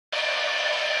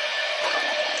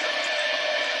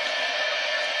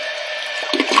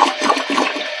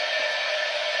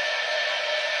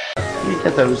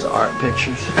Look at those art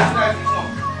pictures.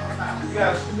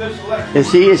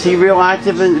 Is he real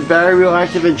active very real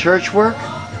active in church work?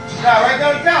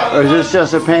 Or is this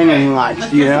just a painting he likes?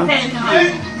 Do you know?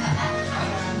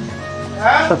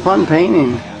 It's a fun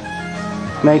painting.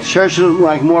 Makes church look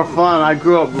like more fun. I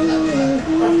grew up.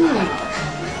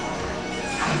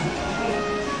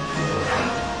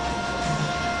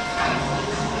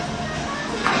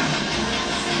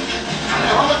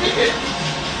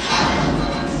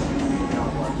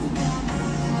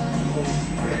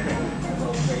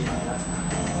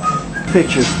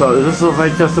 Pictures, photos. This looks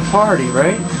like just a party,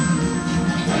 right?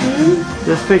 Mm-hmm.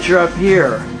 This picture up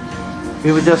here,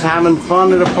 we were just having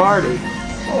fun at a party.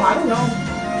 Oh, I don't know.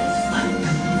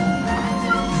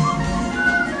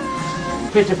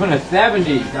 Picture from the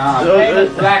 70s.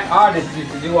 Famous black artists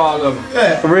used to do all of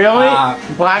them. Really?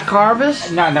 Black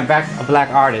Harvest? No, black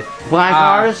artist. Black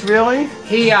artist, really?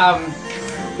 He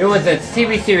it was a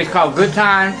TV series called Good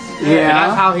Times. Yeah. And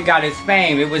that's how he got his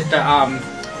fame. It was the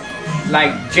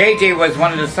like JJ was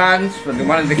one of the sons,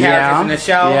 one of the characters in the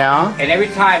show. Yeah. And every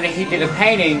time that he did a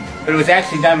painting, but it was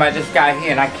actually done by this guy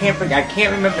here, and I can't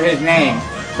remember his name.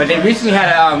 But they recently had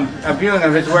a viewing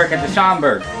of his work at the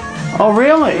Schomburg. Oh,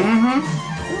 really?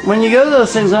 Mm-hmm. When you go to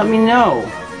those things, let me know.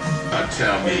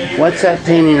 What's that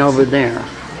painting over there?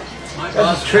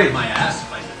 That's a tree.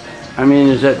 I mean,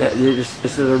 is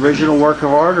it original work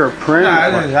of art or print? Nah, I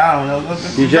don't know.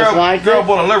 You just liked it? Girl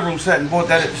bought a living room set and bought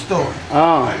that at the store.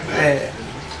 Oh. Yeah.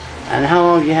 And how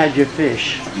long you had your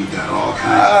fish?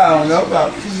 I don't know,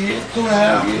 about 2 years,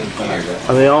 2.5 years.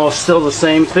 Are they all still the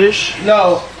same fish?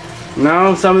 No.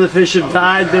 No? Some of the fish have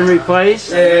died, been replaced?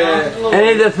 Yeah.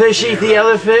 Any of the fish eat the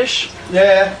other fish?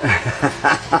 Yeah.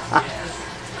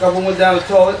 Couple went down the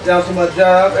toilet, down to my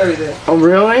job, everything. Oh,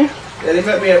 really? Yeah, they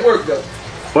met me at work though.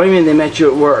 What do you mean they met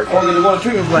you at work? I work at the water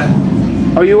treatment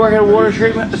plant. Oh, you work at a water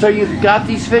treatment? So you got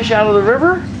these fish out of the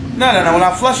river? No. When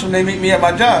I flush them, they meet me at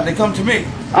my job. They come to me.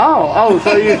 Oh,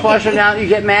 so you flush them out, you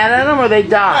get mad at them, or they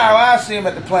die? Nah, when I see them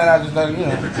at the plant, I just let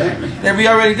them, they be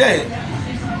already dead.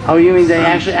 Oh, you mean they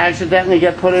actually accidentally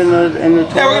get put in the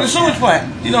toilet? Yeah, we're at the sewage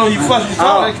plant. You know, you flush the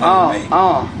toilet, they come to me.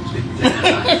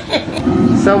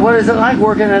 So what is it like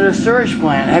working at a sewage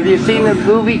plant? Have you seen the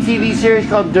movie TV series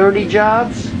called Dirty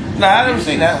Jobs? Nah, I never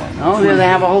seen that one. Oh, yeah, they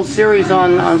have a whole series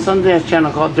on Sundance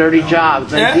Channel called Dirty Jobs.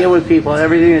 They deal with people,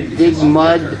 everything that dig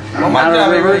mud out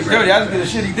of rivers. Dirty. I just get a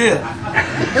shitty deal.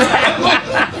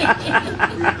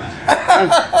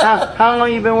 How long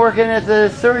have you been working at the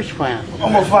sewage plant?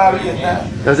 Almost 5 years now.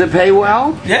 Does it pay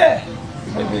well? Yeah.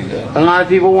 They pay good. A lot of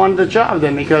people wanted the job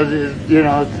then because,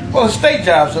 Well, it's a state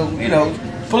job, so,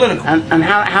 political. And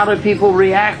how do people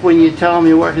react when you tell them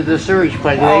you work at the sewage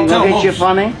plant? Do they look at you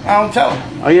funny? I don't tell them.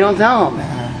 Oh, you don't tell them?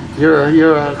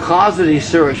 You're a closeted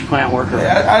sewage plant worker.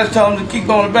 Yeah, I just tell them to keep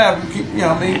going to the bathroom.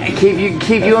 Keep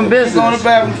you in business. Keep going to the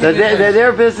bathroom.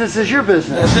 Their business is your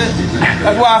business. That's it.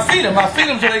 That's why I feed them. I feed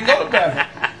them so they can go to the bathroom.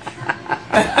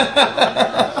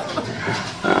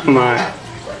 Oh my.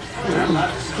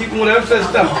 Keep them with upset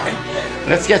stomach.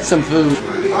 Let's get some food.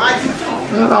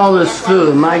 Look at all this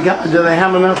food. My God, do they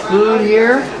have enough food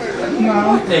here?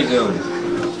 No, they do.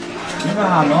 You know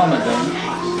how normal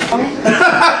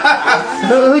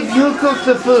Who cooked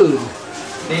the food?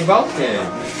 They both did.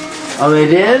 Oh, they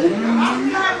did?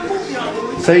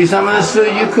 So some of this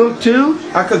food you cooked too?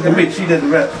 I cook the meat. She did the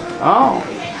rest. Oh.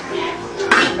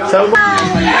 So.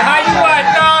 How you want?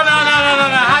 No.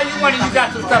 How you want? You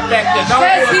got some stuff back there. Don't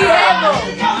do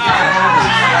it.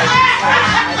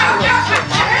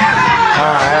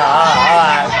 All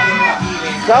right.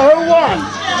 So who won?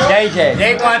 JJ.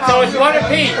 They won, so it's one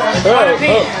apiece. One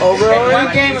apiece. Oh, really? One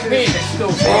game apiece.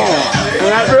 And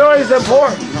that really is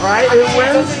important, right? Who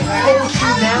wins?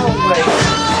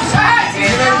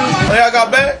 Oh, y'all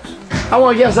got bags? I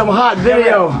want to get some hot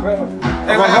video of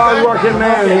a hard-working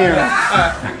man here.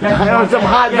 I want some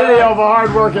hot video of a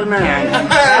hard-working man.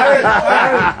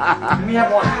 Let me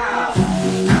have one.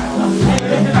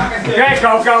 Okay,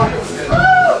 go.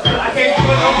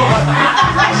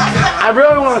 I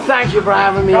really want to thank you for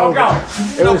having me over.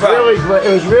 It was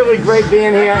really great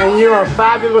being here, and you're a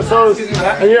fabulous host,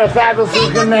 and you're a fabulous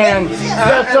looking man.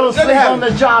 Just don't sleep on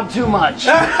the job too much.